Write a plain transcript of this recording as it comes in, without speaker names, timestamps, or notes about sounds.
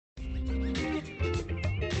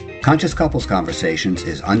Conscious Couples Conversations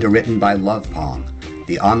is underwritten by Love Pong,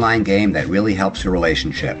 the online game that really helps your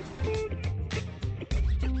relationship.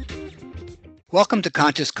 Welcome to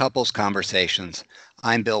Conscious Couples Conversations.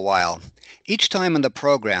 I'm Bill Weil. Each time on the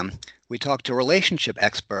program, we talk to relationship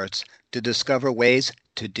experts to discover ways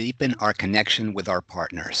to deepen our connection with our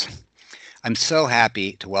partners. I'm so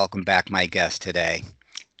happy to welcome back my guest today.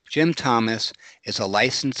 Jim Thomas is a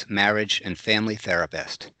licensed marriage and family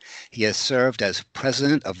therapist. He has served as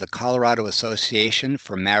president of the Colorado Association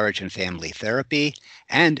for Marriage and Family Therapy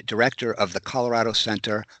and director of the Colorado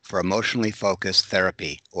Center for Emotionally Focused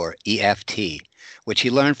Therapy, or EFT, which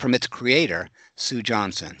he learned from its creator, Sue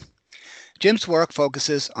Johnson. Jim's work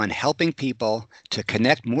focuses on helping people to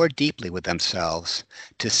connect more deeply with themselves,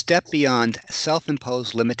 to step beyond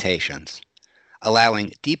self-imposed limitations,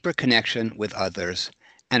 allowing deeper connection with others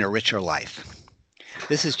and a richer life.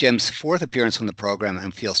 This is Jim's fourth appearance on the program, and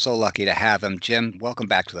I feel so lucky to have him. Jim, welcome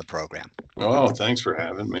back to the program. Oh, thanks for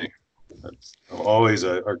having me. That's always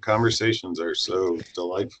our conversations are so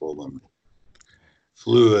delightful and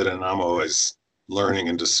fluid, and I'm always learning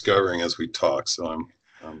and discovering as we talk. So I'm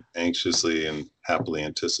anxiously and happily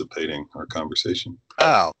anticipating our conversation.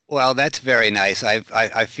 Oh, well, that's very nice.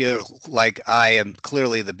 I feel like I am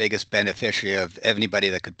clearly the biggest beneficiary of anybody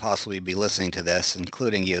that could possibly be listening to this,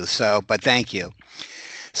 including you. So, but thank you.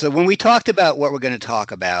 So when we talked about what we're going to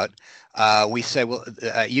talk about, we said, well,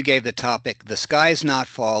 you gave the topic, "The Sky's Not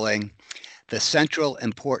Falling, the Central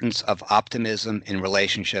Importance of Optimism in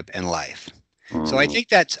Relationship and Life." So I think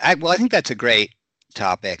that's a great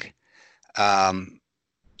topic.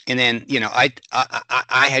 And then,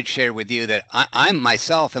 I had shared with you that I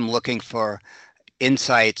myself am looking for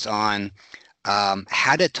insights on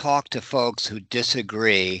how to talk to folks who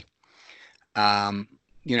disagree. And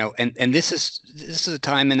this is a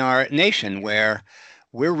time in our nation where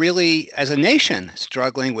we're really, as a nation,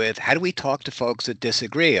 struggling with how do we talk to folks that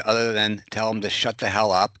disagree, other than tell them to shut the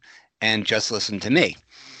hell up and just listen to me.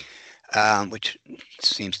 Which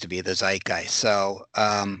seems to be the zeitgeist. So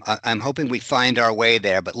I'm hoping we find our way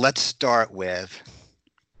there, but let's start with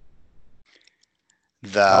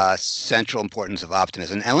the central importance of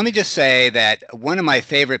optimism. And let me just say that one of my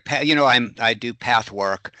favorite, I do path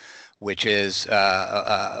work, which is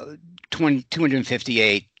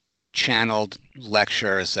 258 channeled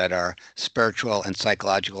lectures that are spiritual and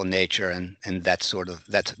psychological in nature, and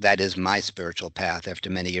that is my spiritual path after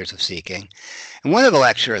many years of seeking. And one of the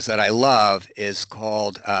lectures that I love is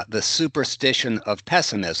called The Superstition of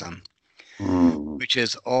Pessimism, which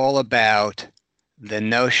is all about the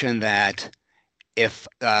notion that if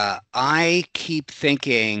I keep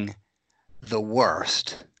thinking the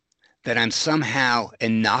worst, that I'm somehow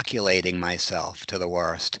inoculating myself to the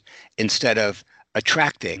worst instead of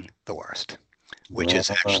attracting the worst, which is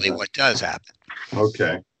actually what does happen.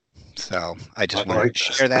 Okay. So I just wanted to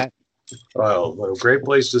share that. Well, a great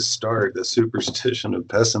place to start, the superstition of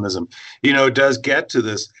pessimism. It does get to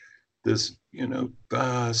this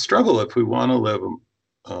struggle if we want to live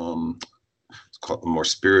it's called more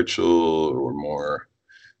spiritual or more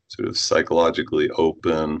sort of psychologically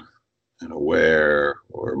open and aware,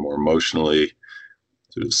 or more emotionally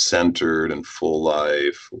sort of centered and full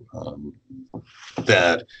life,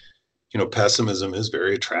 that pessimism is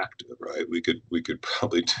very attractive, right? We could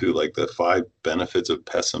probably do like the 5 benefits of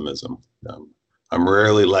pessimism. I'm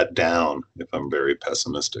rarely let down if I'm very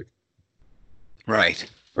pessimistic. Right.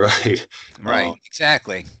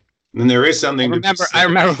 Exactly. And there is something I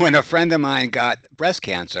remember when a friend of mine got breast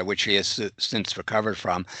cancer, which she has since recovered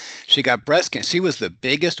from. She got breast cancer. She was the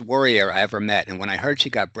biggest worrier I ever met. And when I heard she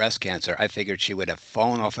got breast cancer, I figured she would have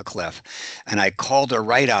fallen off a cliff. And I called her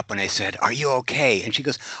right up and I said, "Are you okay?" And she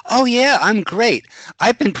goes, "Oh yeah, I'm great.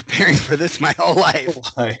 I've been preparing for this my whole life."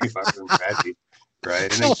 I've been ready.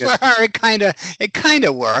 Right. So for her, it kind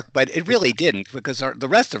of worked, but it really didn't, because the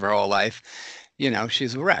rest of her whole life,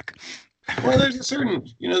 she's a wreck. Well, there's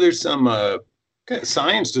there's some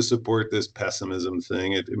science to support this pessimism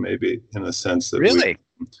thing. It may be in a sense that really,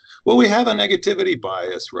 we have a negativity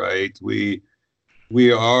bias, right? We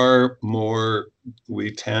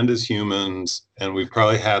tend as humans, and we've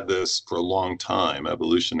probably had this for a long time,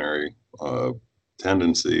 evolutionary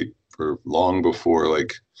tendency for long before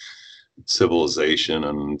like civilization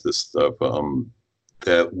and this stuff,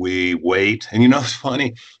 that we wait. And it's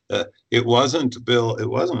funny, it wasn't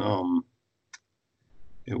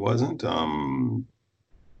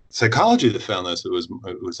psychology that found this. It was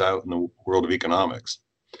out in the world of economics,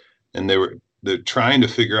 and they're trying to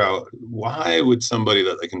figure out why would somebody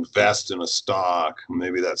that like invest in a stock,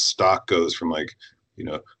 maybe that stock goes from like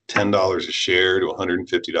 $10 a share to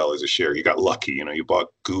 $150 a share. You got lucky, you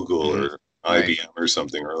bought Google or Right. IBM or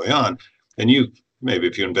something early on. And you, maybe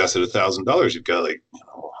if you invested $1,000, you've got like,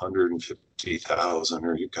 150,000,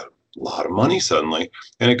 or you've got a lot of money suddenly,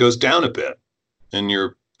 and it goes down a bit. And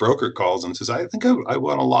your broker calls and says, I think I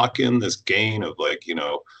want to lock in this gain of like,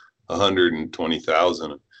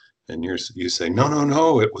 120,000. And you say, no, no,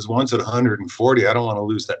 no, it was once at 140. I don't want to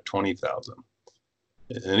lose that 20,000.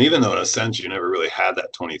 And even though in a sense you never really had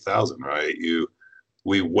that 20,000, right?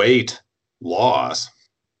 We weight loss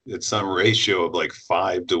at some ratio of like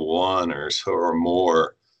 5 to 1 or so or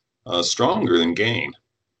more, stronger than gain.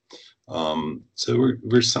 So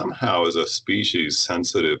we're somehow as a species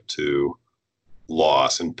sensitive to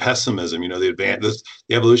loss and pessimism. The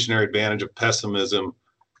evolutionary advantage of pessimism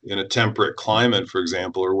in a temperate climate, for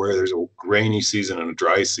example, or where there's a rainy season and a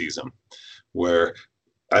dry season, where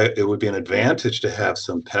it would be an advantage to have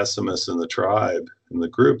some pessimists in the tribe, in the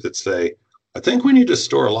group, that say, I think we need to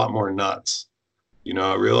store a lot more nuts.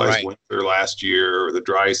 I realized Right. winter last year or the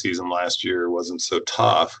dry season last year wasn't so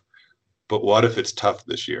tough, but what if it's tough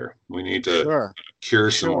this year? We need to Sure.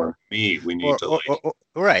 cure some more Sure. meat. We need Or, to or, or, or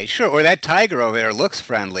right. Sure. Or that tiger over there looks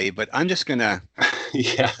friendly, but I'm just gonna,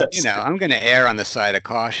 yes. I'm gonna err on the side of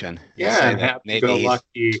caution and Yeah, say and that maybe he's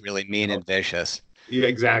happy-go-lucky. really mean and vicious. Yeah,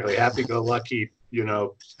 exactly. Happy-go-lucky,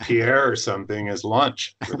 Pierre or something is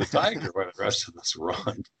lunch for the tiger while the rest of us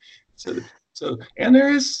run. So, and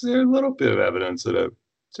there's a little bit of evidence that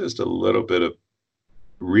just a little bit of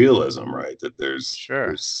realism, right? That there's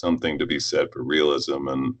Sure. something to be said for realism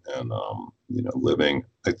and living.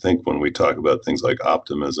 I think when we talk about things like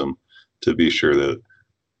optimism, to be sure that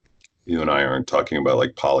you and I aren't talking about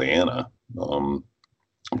like Pollyanna, but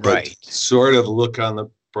Right. sort of look on the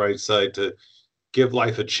bright side, to give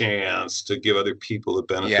life a chance, to give other people the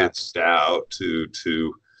benefit of Yes. doubt,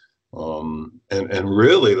 and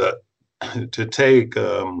really that to take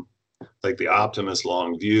like the optimist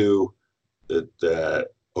long view that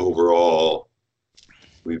overall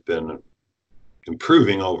we've been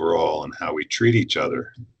improving overall in how we treat each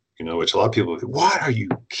other, which a lot of people say, what, are you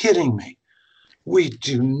kidding me? We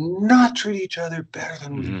do not treat each other better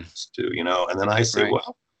than we used to, and then I say, Right.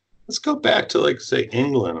 well, let's go back to like, say,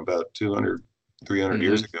 England about 200, 300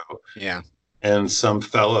 years ago. Yeah. And some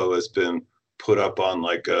fellow has been put up on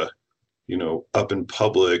like up in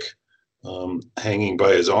public, hanging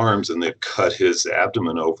by his arms, and they've cut his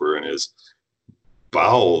abdomen over and his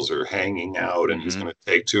bowels are hanging out, and he's going to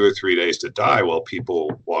take 2 or 3 days to die while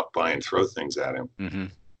people walk by and throw things at him.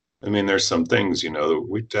 I mean, there's some things,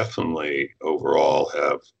 we definitely overall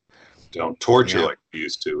don't torture like we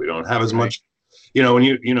used to. We don't have as much, when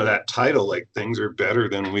that title, like, things are better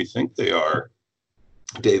than we think they are.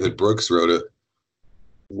 David Brooks wrote a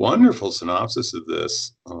wonderful synopsis of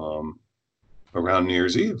this around New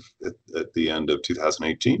Year's Eve at the end of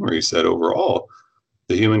 2018, where he said, overall,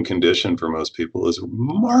 the human condition for most people is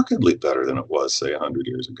markedly better than it was, say, 100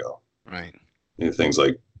 years ago. Right. Things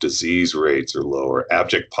like disease rates are lower.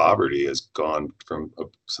 Abject poverty has gone from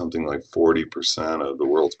something like 40% of the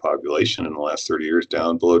world's population in the last 30 years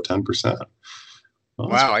down below 10%. Well,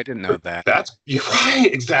 wow, I didn't know that. You're right.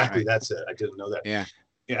 Exactly. Right. That's it. I didn't know that. Yeah.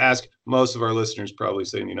 You ask, most of our listeners probably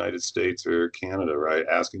say in the United States or Canada, right?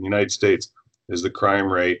 Ask in the United States, is the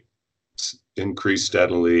crime rate increased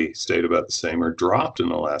steadily, stayed about the same, or dropped in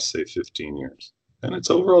the last, say, 15 years? And it's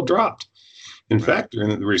overall dropped. In fact, during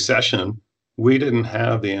the recession, we didn't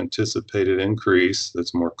have the anticipated increase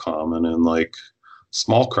that's more common in like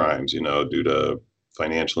small crimes, due to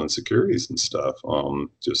financial insecurities and stuff.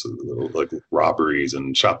 Just a little like robberies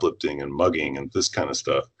and shoplifting and mugging and this kind of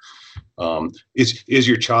stuff. Is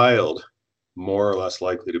your child more or less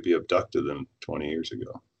likely to be abducted than 20 years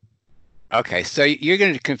ago? Okay, so you're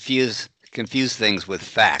going to confuse things with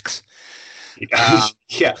facts.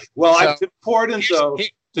 Yeah. Well, so it's important though.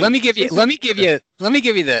 Let me give you the Let me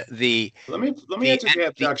answer the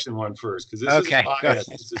abduction one first, because this is bias.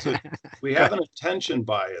 We have an attention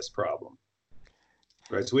bias problem,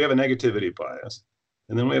 right? So we have a negativity bias,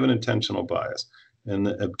 and then we have an intentional bias. And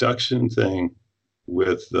the abduction thing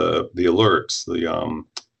with the alerts,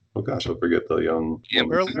 oh gosh, I'll forget the young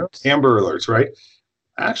Amber Alerts. Amber Alerts, right?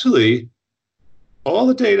 Actually, all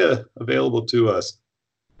the data available to us,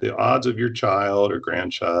 the odds of your child or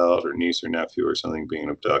grandchild or niece or nephew or something being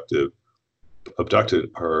abducted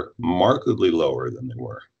are markedly lower than they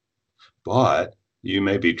were. But you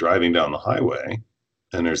may be driving down the highway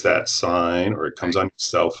and there's that sign, or it comes on your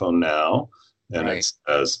cell phone now, and it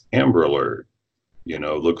says Amber Alert,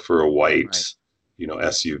 look for a white,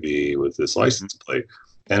 SUV with this license plate.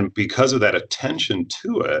 And because of that attention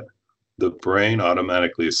to it, the brain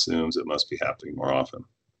automatically assumes it must be happening more often.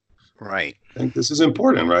 Right. I think this is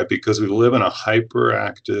important, right? Because we live in a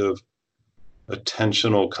hyperactive,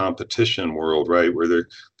 attentional competition world, right? Where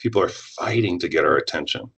people are fighting to get our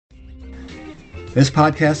attention. This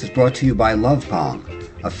podcast is brought to you by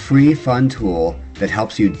LovePong, a free, fun tool that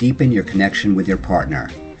helps you deepen your connection with your partner.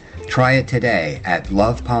 Try it today at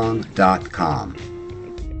lovepong.com.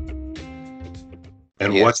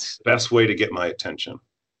 And what's the best way to get my attention?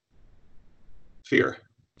 Fear.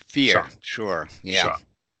 Shock. Sure. Yeah. Shock.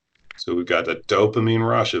 So we've got the dopamine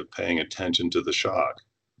rush of paying attention to the shock.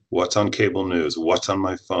 What's on cable news? What's on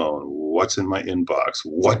my phone? What's in my inbox?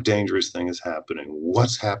 What dangerous thing is happening?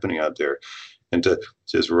 What's happening out there? And to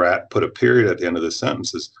just put a period at the end of the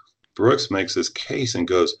sentences, Brooks makes this case and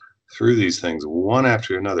goes through these things one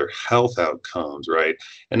after another, health outcomes, right?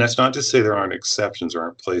 And that's not to say there aren't exceptions, there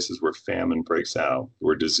aren't places where famine breaks out,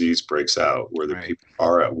 where disease breaks out, where the people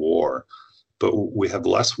are at war. But we have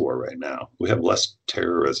less war right now. We have less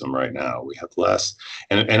terrorism right now. We have less,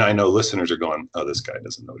 and I know listeners are going, oh, this guy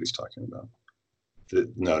doesn't know what he's talking about.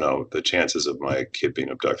 No, the chances of my kid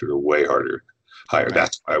being abducted are way higher. Right.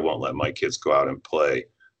 That's why I won't let my kids go out and play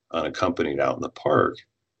unaccompanied out in the park.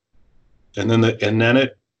 And then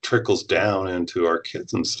it trickles down into our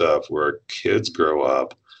kids and stuff, where our kids grow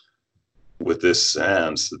up with this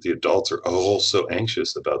sense that the adults are so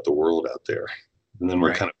anxious about the world out there. And then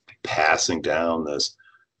we're kind of passing down this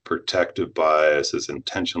protective bias, this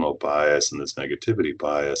intentional bias, and this negativity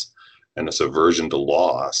bias, and this aversion to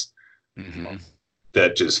loss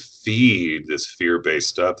that just feed this fear-based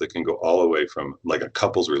stuff that can go all the way from like a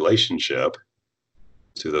couple's relationship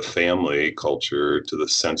to the family culture to the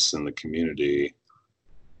sense in the community.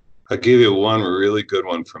 I'll give you one really good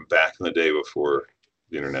one from back in the day before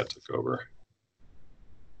the internet took over.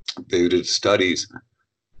 They did studies,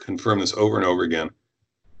 confirm this over and over again.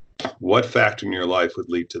 What factor in your life would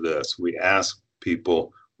lead to this? We ask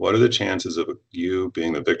people, what are the chances of you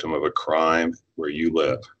being the victim of a crime where you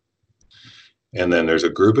live? And then there's a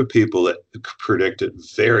group of people that predict it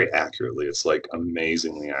very accurately. It's like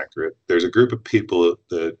amazingly accurate. There's a group of people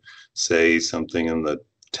that say something in the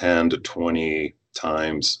 10 to 20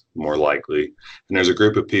 times more likely. And there's a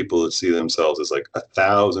group of people that see themselves as like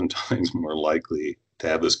 1,000 times more likely to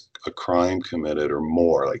have a crime committed, or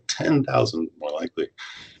more, like 10,000 more likely.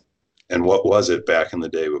 And what was it back in the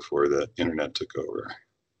day before the internet took over?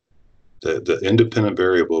 The independent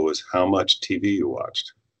variable was how much TV you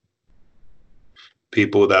watched.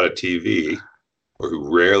 People without a TV, or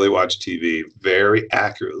who rarely watch TV, very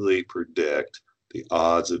accurately predict the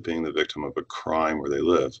odds of being the victim of a crime where they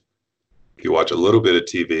live. If you watch a little bit of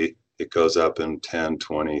TV, it goes up in 10,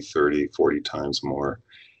 20, 30, 40 times more.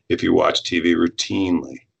 If you watch TV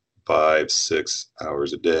routinely, 5, 6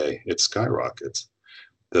 hours a day, it skyrockets.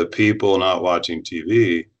 The people not watching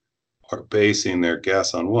TV are basing their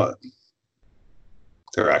guess on what?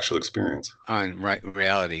 Their actual experience. On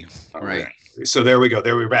reality. Right. So there we go.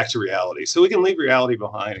 There we're back to reality. So we can leave reality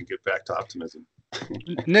behind and get back to optimism.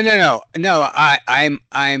 No. I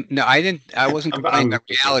wasn't complaining about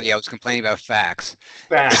reality. I was complaining about facts.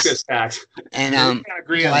 Facts. And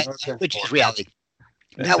which is reality.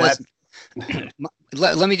 That was.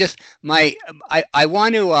 Let me just. I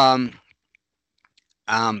want to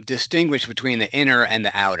distinguish between the inner and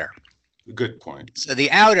the outer. Good point. So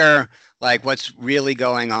the outer, like what's really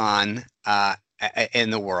going on in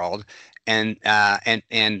the world, and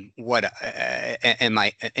what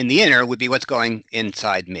and the inner would be what's going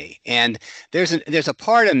inside me. And there's a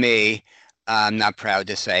part of me, I'm not proud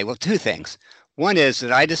to say, well, two things. One is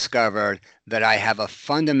that I discovered that I have a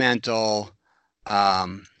fundamental,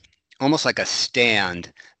 almost like a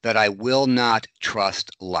stand, that I will not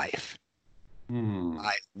trust life.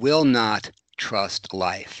 I will not trust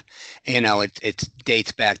life. You know, it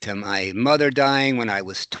dates back to my mother dying when I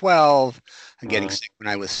was 12, and getting sick when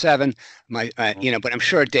I was 7. But I'm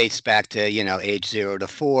sure it dates back to, age 0 to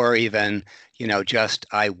 4, even, just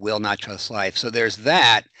I will not trust life. So there's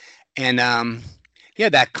that. And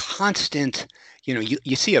that constant,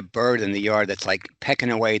 you see a bird in the yard that's like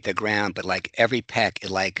pecking away at the ground, but like every peck,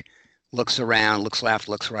 it like looks around, looks left,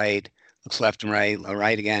 looks right, looks left and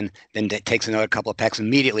right again, then takes another couple of pecks,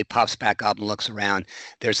 immediately pops back up and looks around.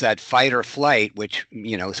 There's that fight or flight, which,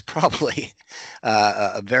 is probably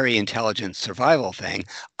a very intelligent survival thing.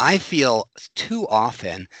 I feel too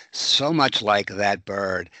often so much like that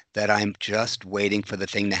bird that I'm just waiting for the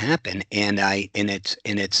thing to happen.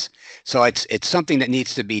 It's something that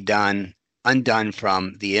needs to be undone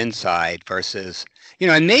from the inside versus,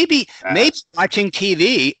 and maybe watching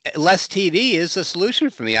less TV is the solution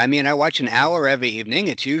for me. I mean, I watch an hour every evening.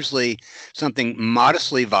 It's usually something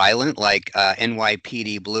modestly violent, like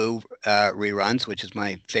NYPD Blue reruns, which is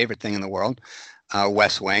my favorite thing in the world,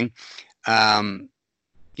 West Wing. So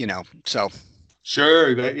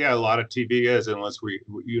Sure. Yeah, a lot of TV is, unless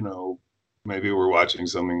maybe we're watching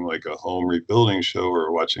something like a home rebuilding show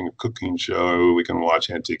or watching a cooking show. We can watch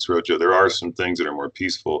Antiques Roadshow. There are some things that are more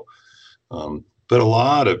peaceful. But a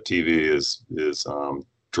lot of TV is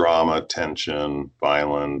drama, tension,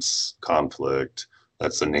 violence, conflict.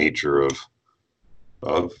 That's the nature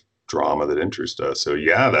of drama that interests us. So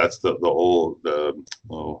yeah, that's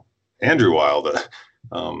Andrew Wilde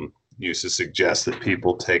used to suggest that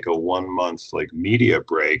people take a 1 month like media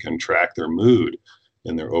break and track their mood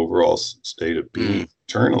and their overall state of being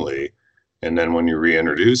internally, and then when you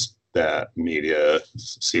reintroduce that media,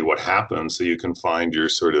 see what happens, so you can find your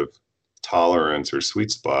sort of tolerance or sweet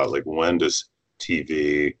spot. Like, when does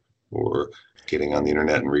TV or getting on the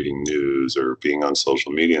internet and reading news or being on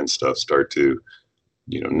social media and stuff start to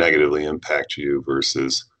negatively impact you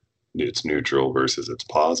versus it's neutral versus it's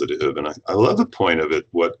positive. And I love the point of it,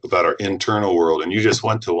 what about our internal world. And you just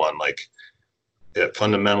went to one, like,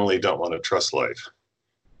 fundamentally don't want to trust life.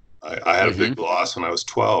 I had a big loss when I was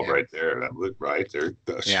 12, right there. That would, right there.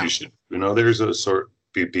 You should, there's a sort,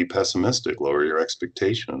 be pessimistic, lower your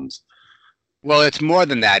expectations. Well, it's more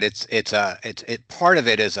than that. It's part of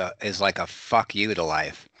it is like a fuck you to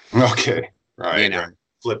life. Okay. Right.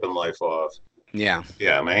 Flipping life off. Yeah.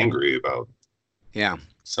 Yeah. I'm angry about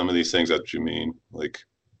some of these things that you mean. Like,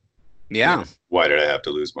 why did I have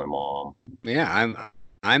to lose my mom? Yeah.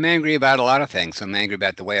 I'm angry about a lot of things. I'm angry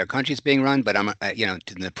about the way our country's being run, but I'm, in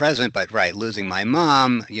the present, but losing my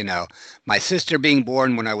mom, my sister being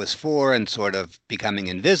born when I was 4 and sort of becoming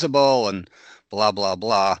invisible and blah, blah,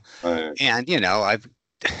 blah. Right. And,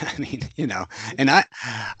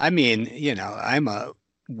 I'm a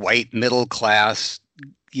white middle class,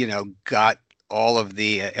 got all of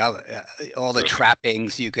the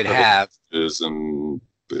trappings you could have. And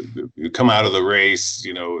you come out of the race,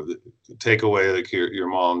 take away like your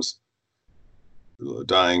mom's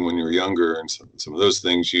dying when you were younger, and some of those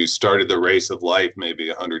things. You started the race of life maybe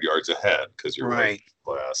 100 yards ahead because you're right,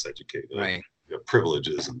 class educated, right? You have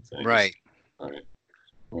privileges and things, right.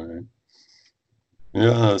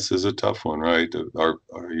 Yeah, this is a tough one, right?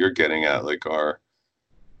 You're getting at like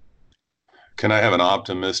can I have an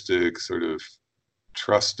optimistic sort of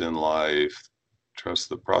trust in life, trust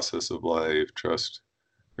the process of life, trust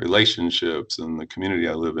relationships and the community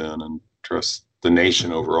I live in, and trust the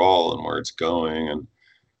nation overall and where it's going,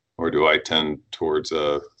 or do I tend towards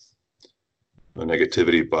a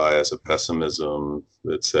negativity bias, a pessimism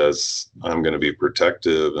that says I'm going to be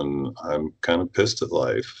protective and I'm kind of pissed at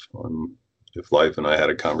life? If life and I had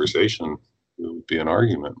a conversation, it would be an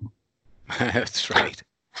argument. That's right.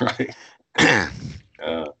 Right.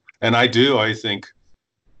 And I think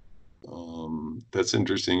that's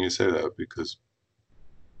interesting you say that, because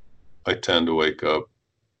I tend to wake up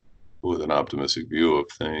with an optimistic view of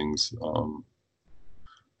things,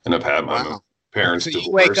 and I've had my parents so divorce.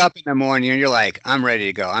 You wake up in the morning and you're like, I'm ready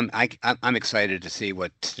to go. I'm excited to see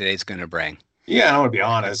what today's going to bring. Yeah, and I want to be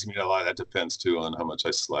honest. A lot of that depends too on how much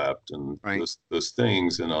I slept and those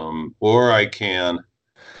things. And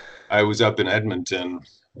I was up in Edmonton,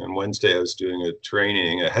 and Wednesday I was doing a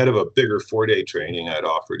training ahead of a bigger 4-day training. I'd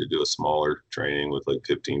offered to do a smaller training with like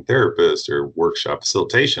 15 therapists or workshop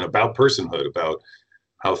facilitation about personhood, about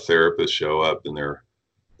how therapists show up in their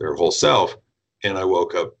whole self. And I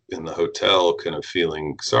woke up in the hotel kind of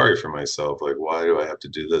feeling sorry for myself. Like, why do I have to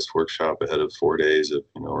do this workshop ahead of 4 days of,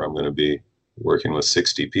 where I'm going to be working with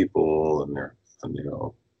 60 people and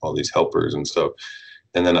all these helpers and stuff.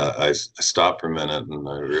 And then I stopped for a minute and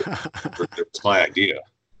it was my idea.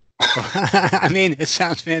 It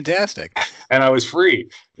sounds fantastic. And I was free.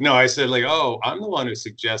 I said like, oh, I'm the one who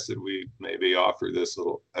suggested we maybe offer this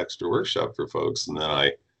little extra workshop for folks. And then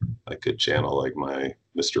I could channel like my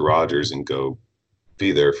Mr. Rogers and go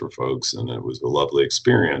be there for folks. And it was a lovely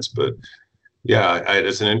experience. But yeah,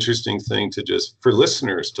 it's an interesting thing to just, for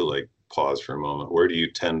listeners to like pause for a moment. Where do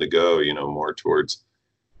you tend to go, more towards,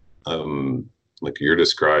 like you're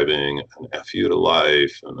describing, an FU to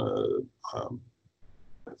life, and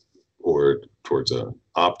or towards an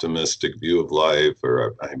optimistic view of life,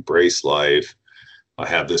 or I embrace life. I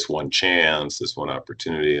have this one chance, this one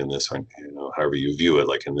opportunity, and this, however you view it,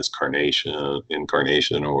 like in this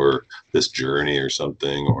incarnation, or this journey or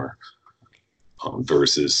something, or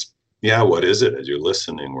versus, what is it as you're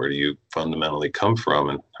listening? Where do you fundamentally come from,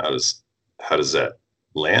 and how does that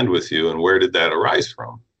land with you, and where did that arise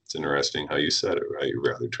from? It's interesting how you said it, right? You're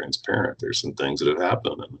rather transparent. There's some things that have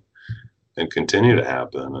happened and continue to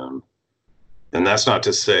happen. And that's not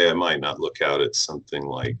to say I might not look out at something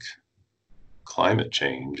like climate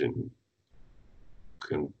change and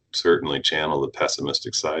can certainly channel the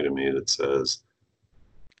pessimistic side of me that says,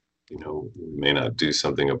 we may not do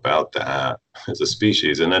something about that as a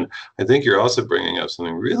species. And then I think you're also bringing up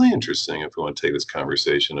something really interesting if we want to take this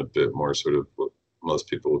conversation a bit more sort of what most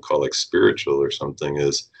people would call like spiritual or something,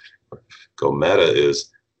 is go meta,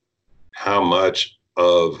 is how much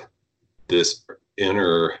of this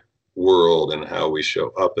inner world and how we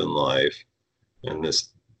show up in life and this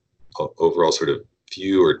overall sort of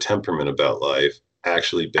view or temperament about life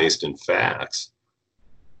actually based in facts,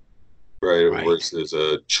 right? Versus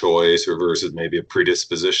a choice, or versus maybe a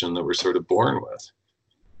predisposition that we're sort of born with.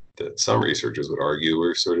 That some researchers would argue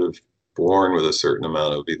we're sort of born with a certain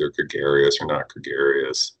amount of either gregarious or not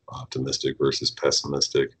gregarious, optimistic versus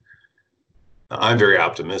pessimistic. I'm very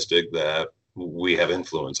optimistic that we have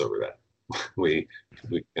influence over that. We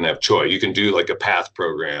can have choice. You can do like a path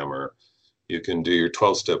program, or you can do your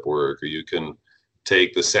 12-step work, or you can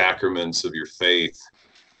take the sacraments of your faith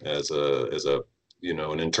as a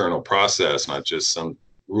an internal process, not just some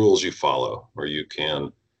rules you follow. Or you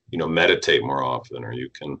can meditate more often, or you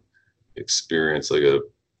can experience like a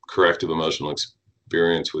corrective emotional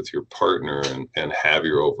experience with your partner, and have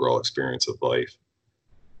your overall experience of life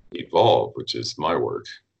evolve, which is my work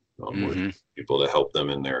with people, to help them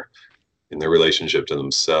in their relationship to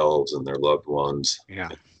themselves and their loved ones. Yeah.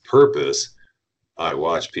 Purpose. I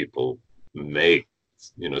watch people make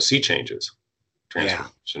sea changes,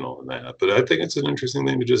 transformational in that. But I think it's an interesting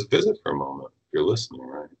thing to just visit for a moment if you're listening,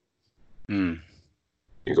 right?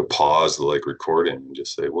 You could pause the recording and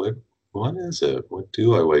just say, what is it? What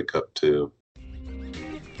do I wake up to?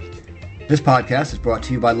 This podcast is brought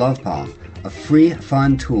to you by Love Pong, a free,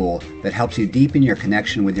 fun tool that helps you deepen your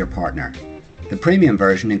connection with your partner. The premium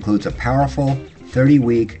version includes a powerful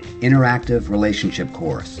 30-week interactive relationship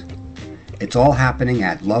course. It's all happening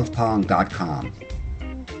at lovepong.com.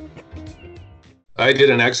 I did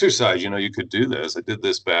an exercise, you could do this. I did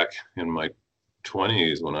this back in my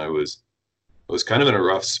 20s when I was kind of in a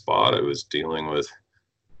rough spot. I was dealing with,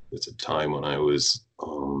 it's a time when I was,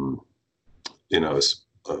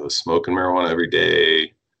 smoking marijuana every day.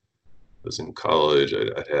 I was in college.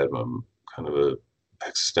 I'd had kind of a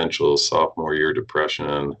existential sophomore year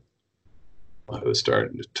depression. I was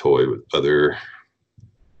starting to toy with other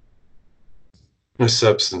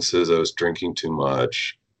substances. I was drinking too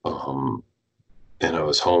much. And I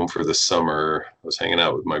was home for the summer. I was hanging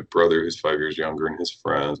out with my brother, who's 5 years younger, and his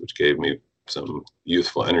friends, which gave me some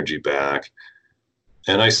youthful energy back.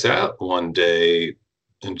 And I sat one day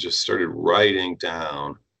and just started writing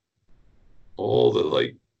down all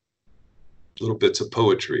the little bits of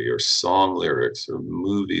poetry or song lyrics or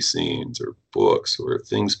movie scenes or books or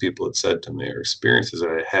things people had said to me or experiences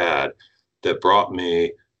that I had that brought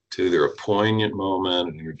me to either a poignant moment,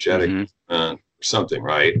 an energetic moment, or something,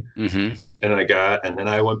 right? And then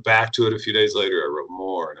I went back to it a few days later. I wrote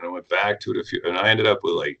more, and I went back to it and I ended up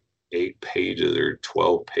with 8 pages or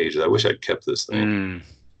 12 pages. I wish I'd kept this thing.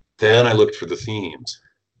 Then I looked for the themes.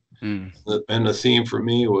 And the theme for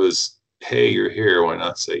me was, hey, you're here. Why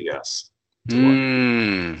not say yes?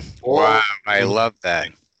 Wow. I love that.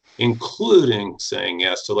 Including saying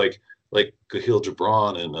yes to like Kahlil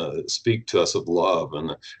Gibran and Speak to Us of Love,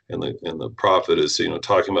 and the prophet is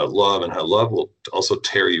talking about love and how love will also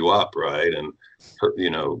tear you up, right? And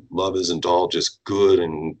love isn't all just good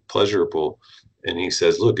and pleasurable. And he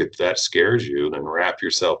says, look, if that scares you, then wrap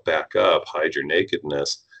yourself back up, hide your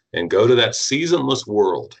nakedness, and go to that seasonless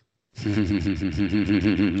world.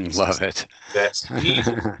 Love it. That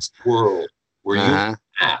seasonless world where you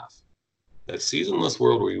laugh. That seasonless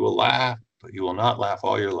world where you will laugh, but you will not laugh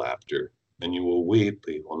all your laughter, and you will weep,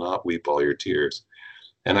 but you will not weep all your tears.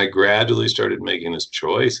 And I gradually started making this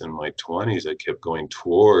choice in my 20s. I kept going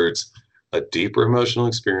towards a deeper emotional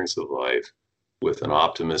experience of life with an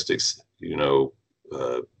optimistic,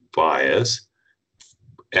 bias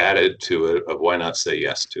added to it of why not say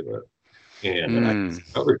yes to it. And I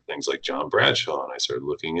discovered things like John Bradshaw, and I started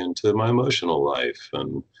looking into my emotional life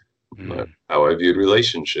and how I viewed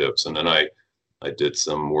relationships. And then I did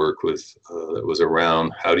some work with that was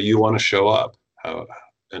around how do you want to show up?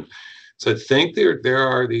 And so I think there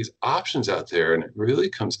are these options out there, and it really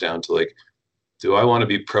comes down to do I want to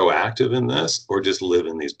be proactive in this or just live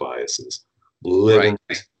in these biases? Live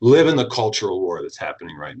in the cultural war that's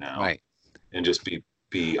happening right now, and just be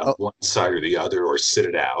on one side or the other, or sit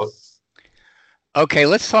it out. Okay,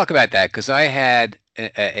 let's talk about that, because I had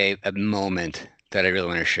a moment that I really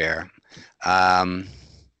want to share.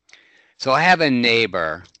 So I have a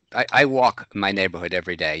neighbor. I walk my neighborhood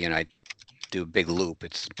every day. I do a big loop.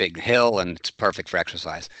 It's a big hill, and it's perfect for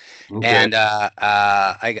exercise. Okay. And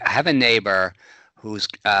I have a neighbor who's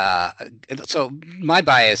so my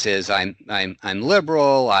bias is I'm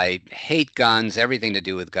liberal. I hate guns, everything to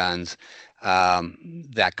do with guns,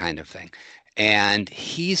 that kind of thing. And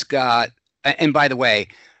he's got, and by the way,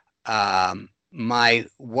 my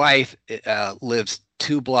wife lives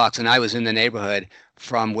 2 blocks, and I was in the neighborhood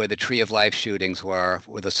from where the Tree of Life shootings were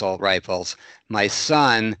with assault rifles. My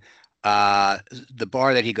son, the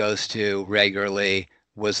bar that he goes to regularly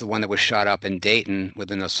was the one that was shot up in Dayton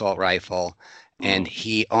with an assault rifle. And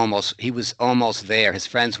he was almost there. His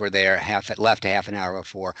friends were there, left a half an hour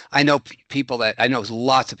before. I know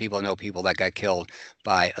lots of people that know people that got killed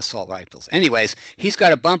by assault rifles. Anyways, he's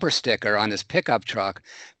got a bumper sticker on his pickup truck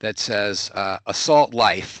that says "Assault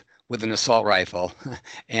Life" with an assault rifle,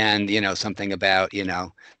 and something about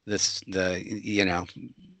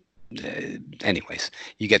anyways,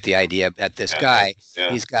 you get the idea. At this guy,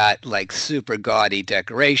 he's got like super gaudy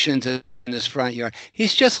decorations in his front yard.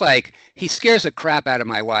 He's just like, he scares the crap out of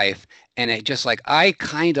my wife, and it just like, I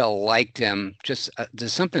kind of liked him. Just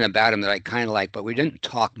there's something about him that I kind of like, but we didn't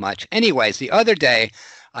talk much. Anyways, the other day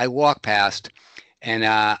I walked past, and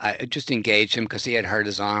I just engaged him because he had hurt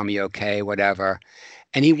his arm. He okay, whatever.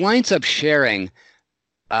 And he winds up sharing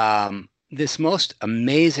this most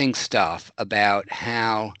amazing stuff about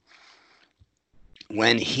how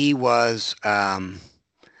when he was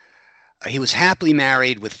happily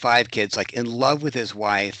married with 5 kids, like in love with his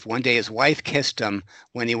wife. One day his wife kissed him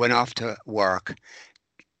when he went off to work.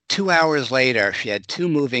 2 hours later, she had 2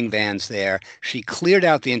 moving vans there. She cleared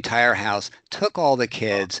out the entire house, took all the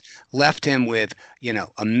kids, left him with,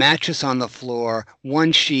 a mattress on the floor,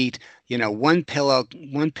 1 sheet, 1 pillow,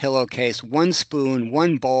 1 pillowcase, 1 spoon,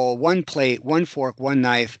 1 bowl, 1 plate, 1 fork, 1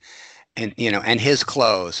 knife, and and his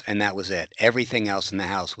clothes, and that was it. Everything else in the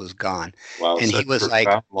house was gone. Wow, and he was like,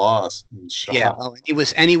 loss. Yeah, he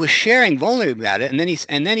was sharing vulnerably about it, and then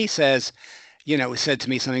he says, he said to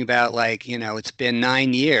me something about like, it's been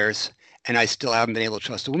 9 years and I still haven't been able to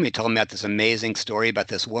trust a woman. He told me about this amazing story about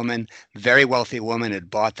this woman, very wealthy woman, had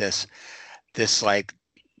bought this like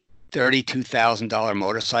 $32,000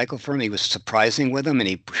 motorcycle for him. He was surprising with him,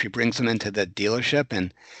 and she brings him into the dealership,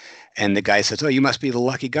 and the guy says, "Oh, you must be the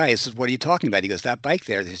lucky guy." He says, "What are you talking about?" He goes, "That bike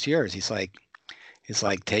there is yours." He's like,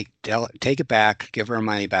 take it back, give her her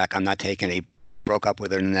money back. I'm not taking it. He broke up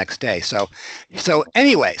with her the next day. So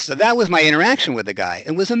anyway, so that was my interaction with the guy.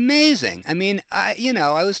 It was amazing. I mean, I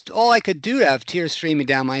was all I could do to have tears streaming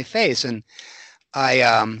down my face, and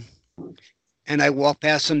I walked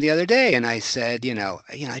past him the other day, and I said,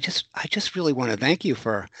 I just really want to thank you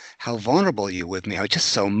for how vulnerable you were with me. I was just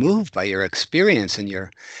so moved by your experience and your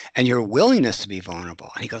willingness to be vulnerable.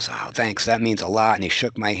 And he goes, "Oh, thanks. That means a lot." And he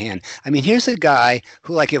shook my hand. I mean, here's a guy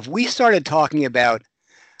who, like, if we started talking about,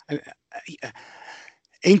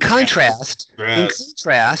 in contrast,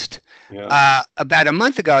 about a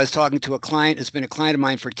month ago, I was talking to a client who's been a client of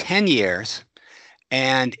mine for 10 years.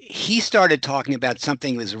 And he started talking about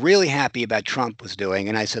something he was really happy about Trump was doing.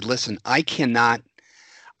 And I said, "Listen, I can have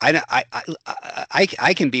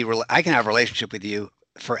a relationship with you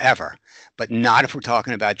forever, but not if we're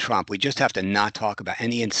talking about Trump. We just have to not talk about it."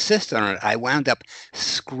 And he insisted on it. I wound up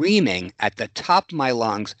screaming at the top of my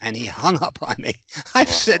lungs, and he hung up on me. I've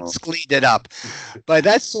since cleaned it up, but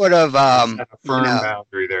that's sort of a firm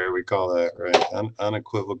boundary there. We call that, right?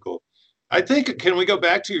 Unequivocal. I think, can we go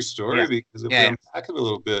back to your story? Yeah. Because if we unpack it a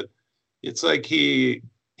little bit, it's like he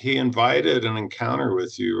invited an encounter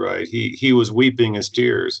with you, right? He was weeping his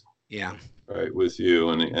tears, right, with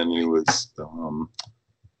you, and he was,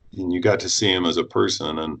 and you got to see him as a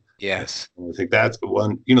person, and yes, and I think that's the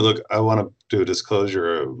one. Look, I want to do a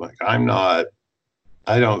disclosure of, like, I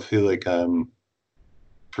don't feel like I'm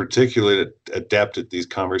particularly adept at these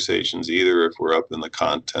conversations either. If we're up in the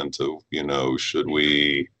content of, should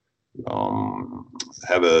we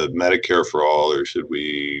have a Medicare for all, or should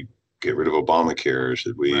we get rid of Obamacare?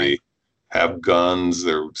 Should we have guns,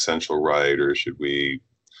 their essential right, or should we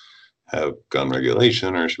have gun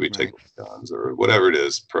regulation, or should we take guns, or whatever it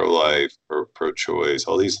is, pro-life or pro-choice,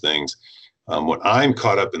 all these things. When I'm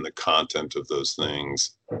caught up in the content of those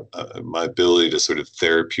things, my ability to sort of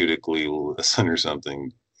therapeutically listen or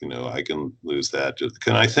something, I can lose that.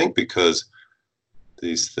 And I think because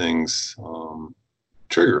these things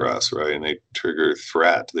trigger us, right? And they trigger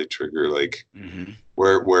threat. They trigger, like,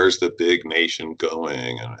 where's the big nation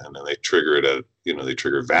going? And then they trigger it at, they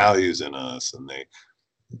trigger values in us, and they,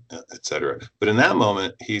 et cetera. But in that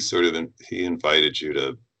moment, he invited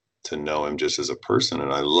you to know him just as a person.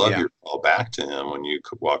 And I love your call back to him when you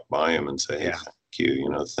could walk by him and say, "Hey, thank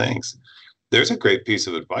you, thanks." There's a great piece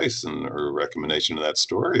of advice or recommendation to that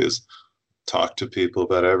story is talk to people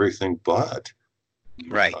about everything but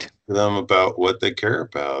Right. Talk to them about what they care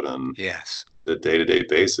about and Yes. the day-to-day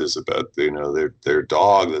basis about their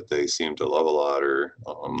dog that they seem to love a lot, or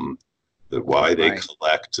why they Right.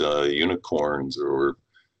 collect unicorns, or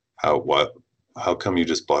how come you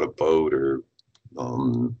just bought a boat, or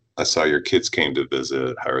I saw your kids came to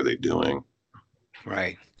visit, how are they doing?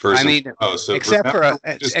 Right. I Versus, mean, oh, so except for remember,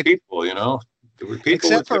 we're just people, we're people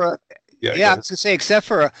except with for different, yeah, go yeah, I ahead. was to say, except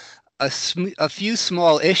for a few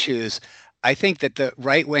small issues, I think that the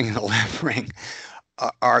right wing and the left wing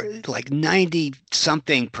are like 90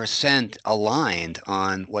 something percent aligned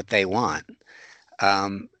on what they want.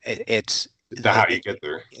 It's How you get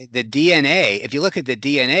there. the DNA. If you look at the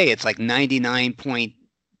DNA, it's like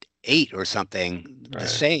 99.8 or something, the Right.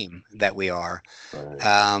 same that we are.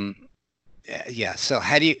 Right. Yeah. So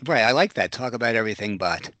how do you, right? I like that. Talk about everything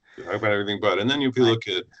but. Talk about everything but. And then if you look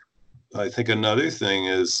at, I think another thing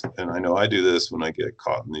is, and I know I do this when I get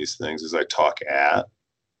caught in these things, is I talk at,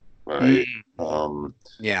 right?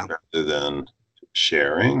 Yeah. Rather than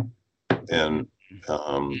sharing and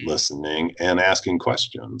listening and asking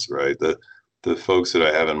questions, right? The folks that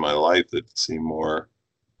I have in my life that seem more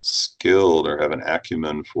skilled or have an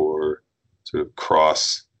acumen for sort of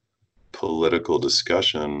cross political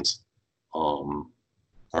discussions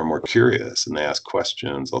are more curious, and they ask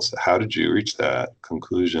questions. Also, how did you reach that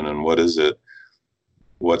conclusion, and what is it?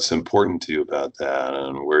 What's important to you about that,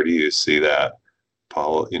 and where do you see that?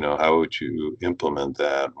 How would you implement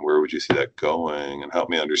that? Where would you see that going? And help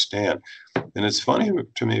me understand. And it's funny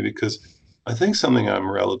to me because I think something I'm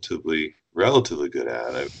relatively good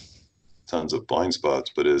at. I have tons of blind spots,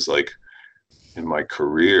 but is like in my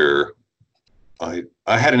career, I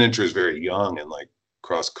had an interest very young in like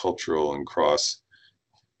cross-cultural and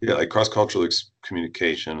cross-cultural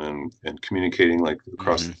communication and communicating like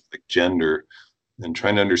across like gender, and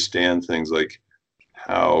trying to understand things like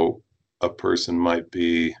how a person might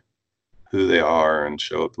be who they are and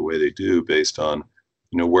show up the way they do based on,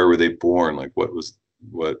 where were they born? Like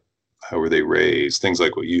how were they raised? Things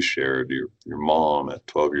like what you shared, your mom at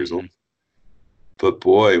 12 years old. But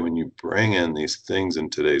boy, when you bring in these things in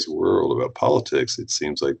today's world about politics, it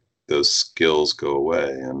seems like those skills go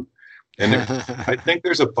away. And I think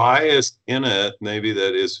there's a bias in it, maybe,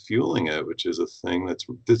 that is fueling it, which is a thing that's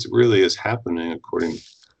really is happening according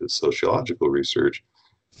to sociological research,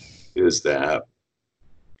 is that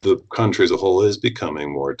the country as a whole is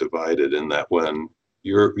becoming more divided, in that when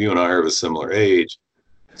you and I are of a similar age,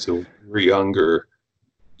 so we're younger,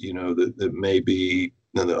 that maybe,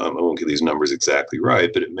 I won't get these numbers exactly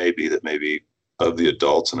right, but it may be that maybe of the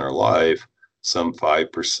adults in our life, some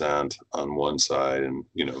 5% on one side and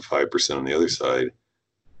 5% on the other side,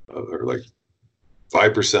 or like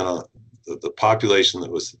 5% on the population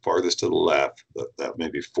that was farthest to the left, that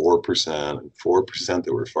maybe 4% and 4%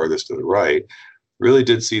 that were farthest to the right, really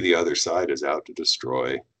did see the other side as out to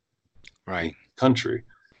destroy the country.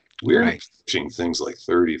 We're pushing things like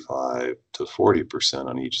 35 to 40%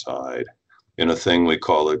 on each side, in a thing we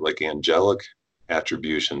call it like angelic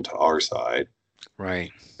attribution to our side,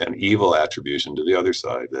 and evil attribution to the other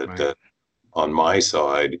side. That on my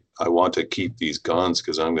side, I want to keep these guns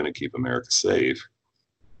because I'm going to keep America safe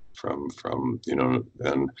from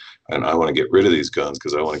and I want to get rid of these guns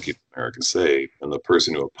because I want to keep America safe. And the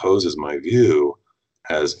person who opposes my view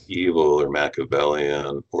has evil or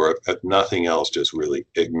Machiavellian, or if nothing else, just really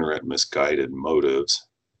ignorant, misguided motives,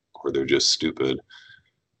 or they're just stupid.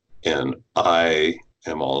 And I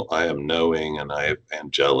am knowing, and I have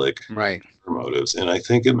angelic motives. And I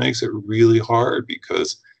think it makes it really hard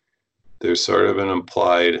because there's sort of an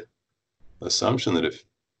implied assumption that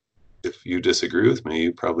if you disagree with me,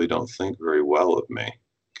 you probably don't think very well of me,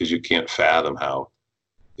 because you can't fathom how,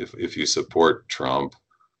 if you support Trump,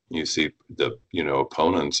 you see the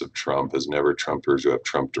opponents of Trump as never Trumpers who have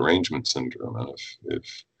Trump derangement syndrome, and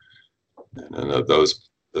if those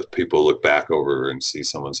the people look back over and see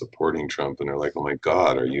someone supporting Trump and they're like, oh my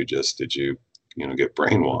God, did you get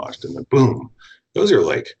brainwashed? And then boom, those are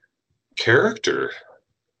like character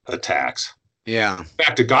attacks. Yeah.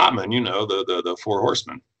 Back to Gottman, the Four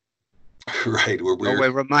Horsemen, right?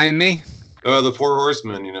 Wait, remind me. The Four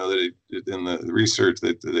Horsemen, that in the research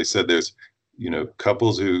that they said there's,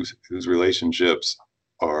 couples whose relationships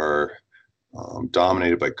are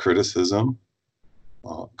dominated by criticism,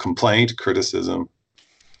 complaint, criticism.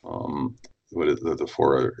 What is the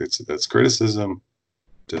four? That's criticism,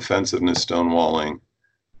 defensiveness, stonewalling,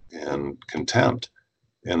 and contempt.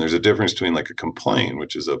 And there's a difference between like a complaint,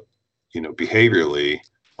 which is behaviorally,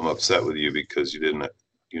 I'm upset with you because you didn't,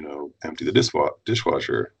 empty the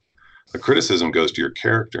dishwasher. A criticism goes to your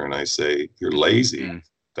character, and I say you're lazy.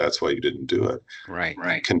 That's why you didn't do it.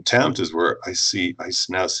 Right. Contempt is where I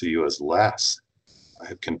now see you as less. I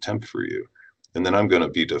have contempt for you. And then I'm going to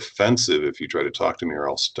be defensive if you try to talk to me, or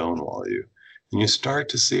I'll stonewall you. And you start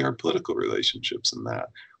to see our political relationships in that.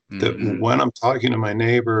 That when I'm talking to my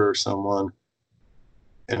neighbor or someone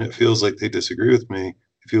and it feels like they disagree with me,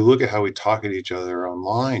 if you look at how we talk at each other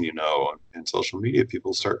online, in social media,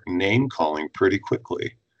 people start name calling pretty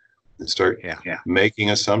quickly and start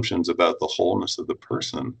making assumptions about the wholeness of the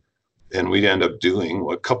person. And we end up doing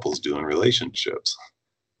what couples do in relationships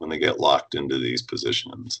when they get locked into these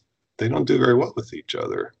positions. They don't do very well with each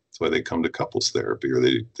other. That's why they come to couples therapy, or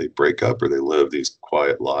they break up, or they live these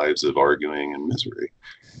quiet lives of arguing and misery.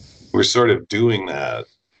 We're sort of doing that.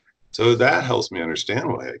 So that helps me understand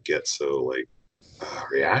why I get so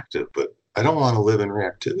reactive, but I don't want to live in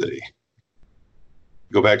reactivity.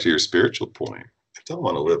 Go back to your spiritual point. I don't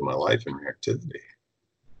want to live my life in reactivity.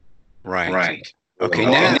 Right. Okay,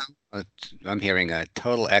 now I'm hearing a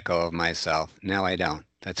total echo of myself. Now I don't.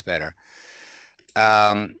 That's better.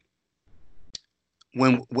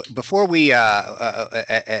 Before we,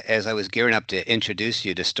 as I was gearing up to introduce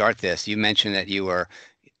you to start this, you mentioned that you were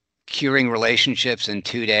curing relationships in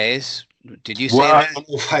 2 days. Did you say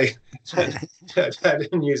that? I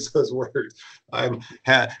didn't use those words. I'm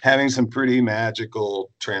having some pretty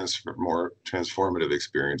magical, more transformative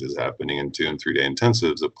experiences happening in 2 and 3 day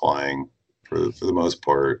intensives, applying for the most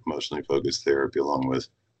part emotionally focused therapy along with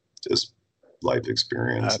just life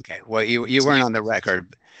experience. Okay. Well, you weren't on the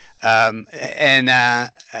record, so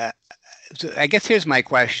I guess here's my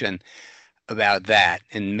question about that,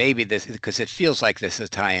 and maybe this, because it feels like this is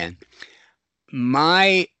tie-in.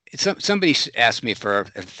 Somebody asked me for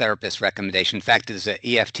a therapist recommendation. In fact, there's an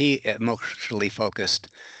EFT, emotionally focused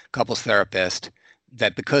couples therapist,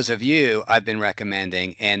 that because of you, I've been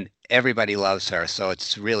recommending, and everybody loves her. So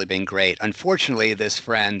it's really been great. Unfortunately, this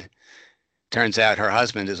friend, turns out her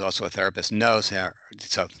husband is also a therapist, knows her,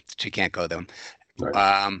 so she can't go there.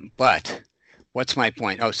 Right. But what's my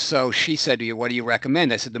point? Oh, so she said to you, what do you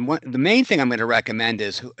recommend? I said, the main thing I'm going to recommend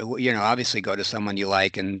is, obviously go to someone you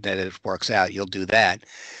like and that it works out. You'll do that.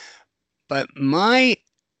 But the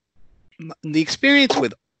experience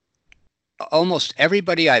with almost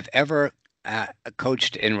everybody I've ever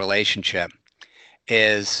coached in relationship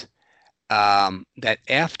is that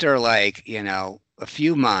after a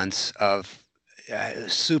few months of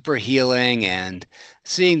super healing and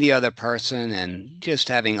seeing the other person and just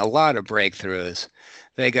having a lot of breakthroughs,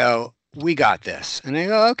 they go, we got this. And I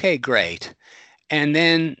go, okay, great. And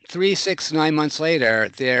then 3, 6, 9 months later,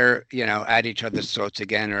 they're, at each other's throats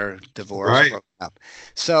again, or divorced, broken up.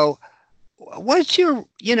 So what's your,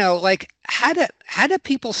 how do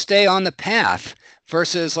people stay on the path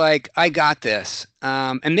versus I got this?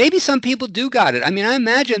 And maybe some people do got it. I mean, I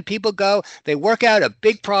imagine people they work out a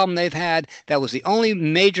big problem they've had. That was the only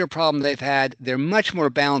major problem they've had. They're much more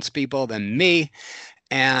balanced people than me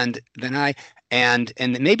and than I. And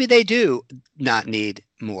maybe they do not need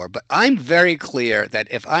more, but I'm very clear that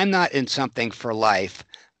if I'm not in something for life,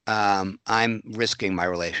 I'm risking my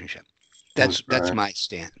relationship. That's my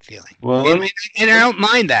feeling. Well, and I don't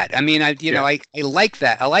mind that. I mean, I like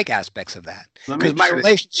that. I like aspects of that, because my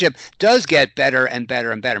relationship does get better and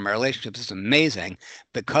better and better. My relationship is amazing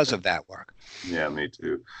because of that work. Yeah, me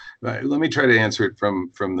too. Let me try to answer it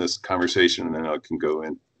from this conversation, and then I can go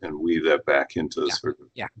in and weave that back into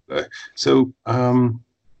So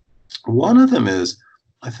one of them is,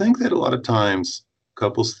 I think that a lot of times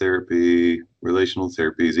couples therapy, relational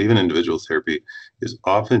therapies, even individual therapy, is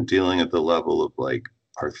often dealing at the level of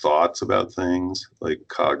our thoughts about things,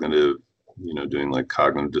 cognitive, doing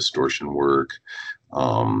cognitive distortion work.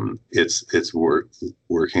 It's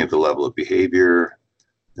working at the level of behavior.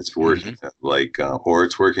 It's working or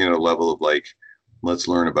it's working at a level of let's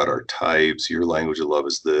learn about our types. Your language of love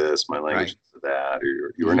is this, my language is that.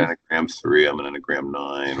 Or you're an Enneagram 3, I'm an Enneagram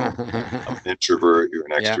 9. Or I'm an introvert, you're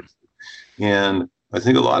an extrovert. And I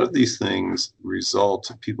think a lot of these things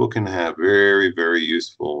people can have very, very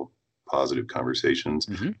useful, positive conversations.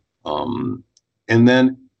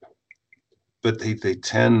 But they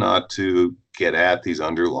tend not to get at these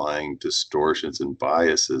underlying distortions and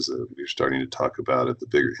biases that we're starting to talk about in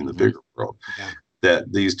the bigger world.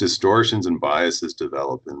 That these distortions and biases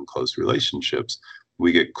develop in close relationships.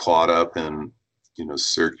 We get caught up in,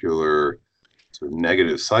 circular sort of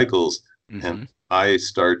negative cycles. And I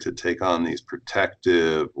start to take on these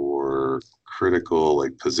protective or critical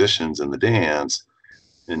positions in the dance.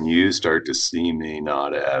 And you start to see me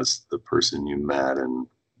not as the person you met and,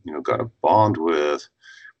 got a bond with,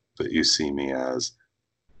 but you see me as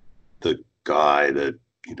the guy that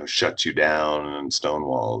shuts you down and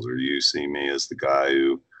stonewalls, or you see me as the guy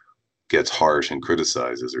who gets harsh and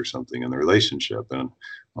criticizes or something in the relationship. And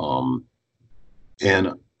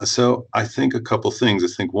so I think a couple things. I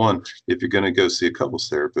think one, if you're going to go see a couples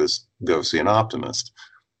therapist, go see an optimist.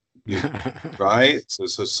 Right? So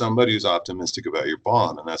somebody who's optimistic about your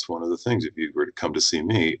bond. And that's one of the things. If you were to come to see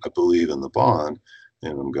me, I believe in the bond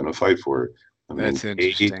and I'm going to fight for it. That's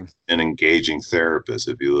interesting. An engaging therapist.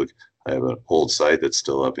 If you look, I have an old site that's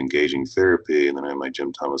still up, Engaging Therapy, and then I have my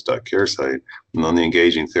jimthomas.care site. And on the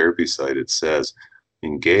Engaging Therapy site, it says,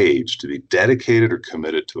 engage, to be dedicated or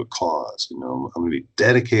committed to a cause. I'm going to be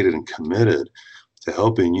dedicated and committed to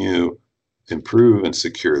helping you improve and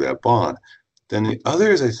secure that bond. Then the other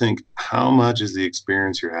is, I think, how much is the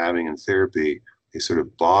experience you're having in therapy a sort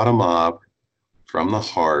of bottom up, from the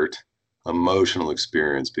heart, emotional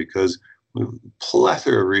experience? Because a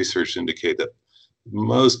plethora of research indicate that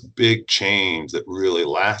most big change that really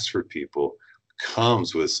lasts for people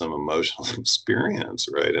comes with some emotional experience,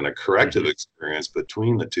 right? And a corrective experience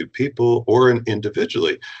between the two people or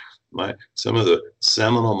individually. Some of the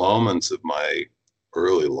seminal moments of my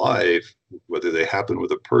early life, whether they happen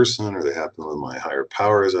with a person or they happen with my higher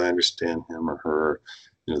power as I understand him or her,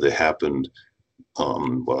 they happened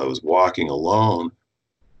while I was walking alone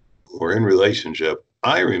or in relationship.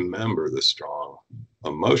 I remember the strong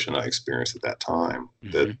emotion I experienced at that time,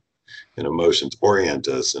 that emotions orient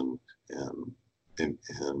us and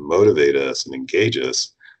motivate us and engage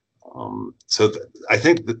us. I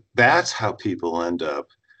think that's how people end up.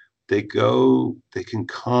 They can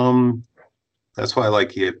come. That's why I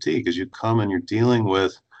like EFT, because you come and you're dealing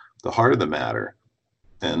with the heart of the matter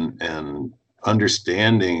and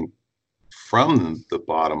understanding from the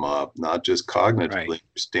bottom up, not just cognitively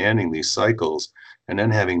understanding these cycles, and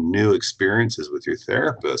then having new experiences with your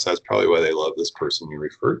therapist. That's probably why they love this person you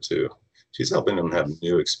referred to. She's helping them have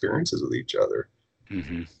new experiences with each other.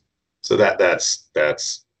 So that's,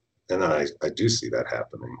 and then I do see that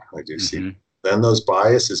happening. I do see, then those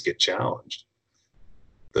biases get challenged.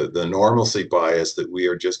 The normalcy bias that we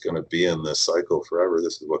are just going to be in this cycle forever.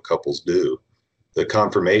 This is what couples do. The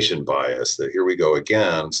confirmation bias that here we go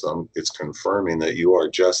again. So it's confirming that you are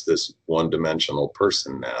just this one-dimensional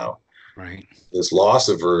person now. Right. This loss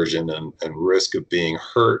aversion and risk of being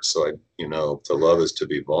hurt. So to love is to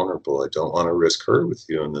be vulnerable. I don't want to risk hurt with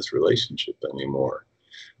you in this relationship anymore.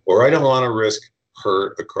 Or I don't want to risk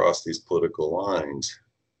hurt across these political lines.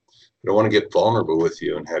 I don't want to get vulnerable with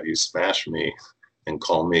you and have you smash me and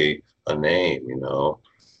call me a name,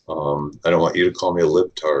 I don't want you to call me a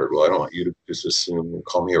libtard. Well, I don't want you to just assume you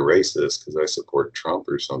call me a racist because I support Trump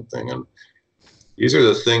or something. And these are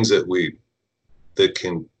the things that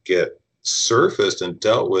can get surfaced and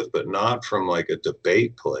dealt with, but not from like a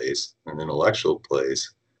debate place, an intellectual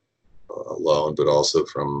place alone, but also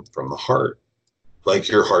from the heart, like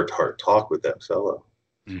your heart-to-heart talk with that fellow.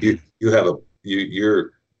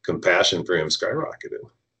 Your compassion for him skyrocketed.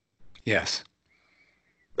 Yes.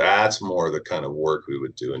 That's more the kind of work we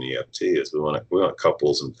would do in EFT. Is we want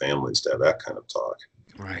couples and families to have that kind of talk.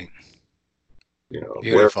 Right.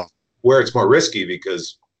 Beautiful. Where it's more risky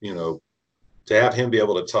because to have him be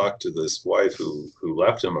able to talk to this wife who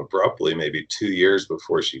left him abruptly, maybe 2 years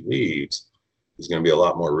before she leaves, is going to be a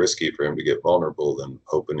lot more risky for him to get vulnerable than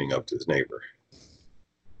opening up to his neighbor.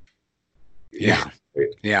 Yeah.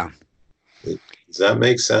 Does that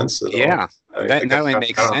make sense at all? That not only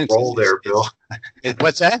makes sense. Roll there, Bill.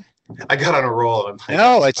 What's that? I got on a roll.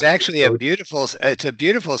 No, it's actually a beautiful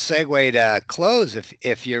segue to close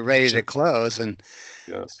if you're ready to close. And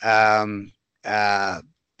yes.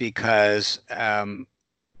 Because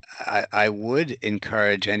I would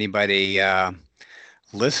encourage anybody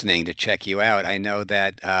listening to check you out. I know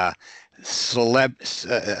that celebrated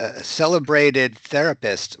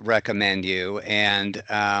therapists recommend you, and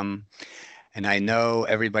I know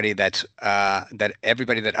everybody that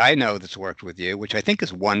I know that's worked with you, which I think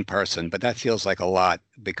is one person, but that feels like a lot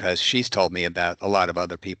because she's told me about a lot of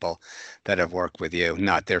other people that have worked with you,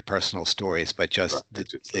 not their personal stories, but just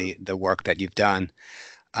the work that you've done.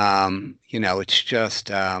 It's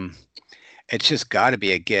just got to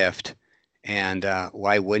be a gift, and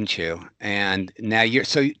why wouldn't you? And now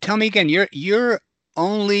so tell me again, you're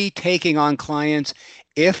only taking on clients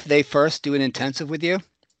if they first do an intensive with you?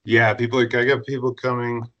 Yeah, I got people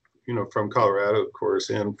coming, from Colorado, of course,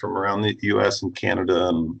 and from around the U.S. and Canada,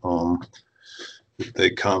 and they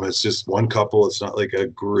come. It's just one couple. It's not like a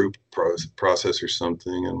group process or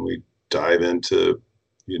something, and we dive into,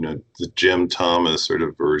 the Jim Thomas sort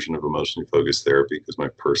of version of emotionally focused therapy because my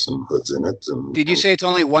personhood's in it. And did you say it's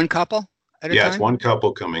only one couple at a time? Yeah, it's one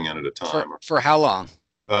couple coming in at a time. For how long?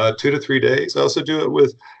 2 to 3 days. I also do it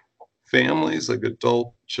with families, like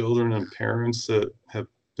adult children and parents that have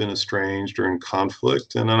been estranged or in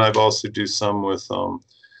conflict. And then I've also do some with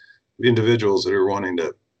individuals that are wanting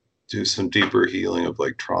to do some deeper healing of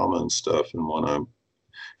like trauma and stuff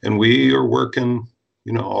and we are working,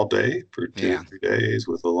 all day for 2 to 3 days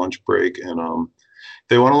with a lunch break. And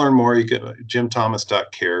they want to learn more. You can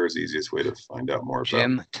jimthomas.care is the easiest way to find out more about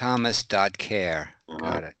jimthomas.care.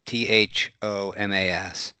 Got it.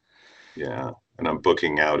 THOMAS. Yeah. And I'm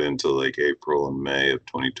booking out into like April and May of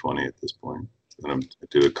 2020 at this point. And I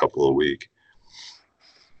do a couple a week.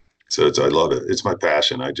 So I love it. It's my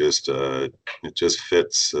passion. It just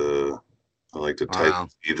fits. I like to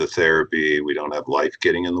be the therapy. We don't have life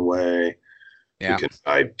getting in the way. Yeah. We can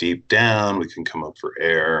dive deep down. We can come up for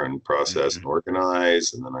air and process and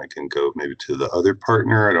organize. And then I can go maybe to the other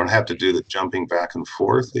partner. I don't have to do the jumping back and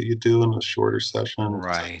forth that you do in a shorter session.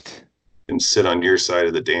 Right. And sit on your side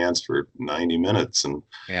of the dance for 90 minutes and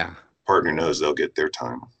partner knows they'll get their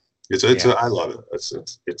time. I love it.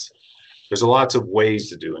 There's lots of ways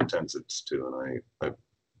to do intensives too. And I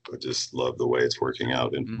just love the way it's working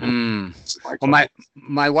out. Well,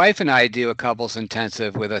 my wife and I do a couples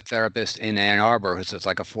intensive with a therapist in Ann Arbor, who's it's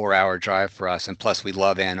like a 4-hour drive for us. And plus we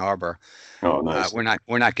love Ann Arbor. Oh, nice.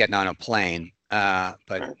 We're not getting on a plane, but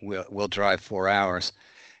we'll drive 4 hours.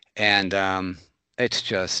 And it's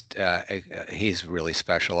just, he's really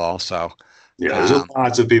special also. Yeah, there's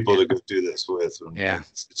lots of people to go do this with.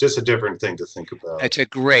 It's just a different thing to think about. It's a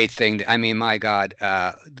great thing. I mean, my God,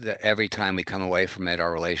 every time we come away from it,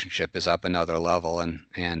 our relationship is up another level. And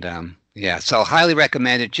so highly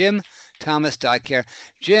recommended. jimthomas.care.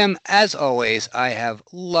 Jim, as always, I have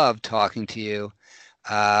loved talking to you.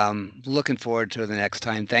 Looking forward to the next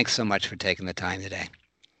time. Thanks so much for taking the time today.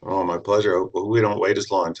 Oh, my pleasure. We don't wait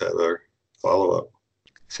as long to have our follow-up.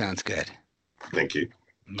 Sounds good. Thank you.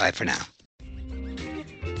 Bye for now.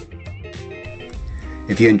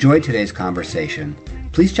 If you enjoyed today's conversation,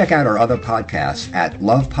 please check out our other podcasts at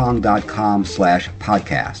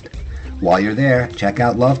lovepong.com/podcast. While you're there, check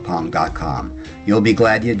out lovepong.com. You'll be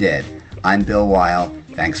glad you did. I'm Bill Weil.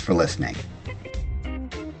 Thanks for listening.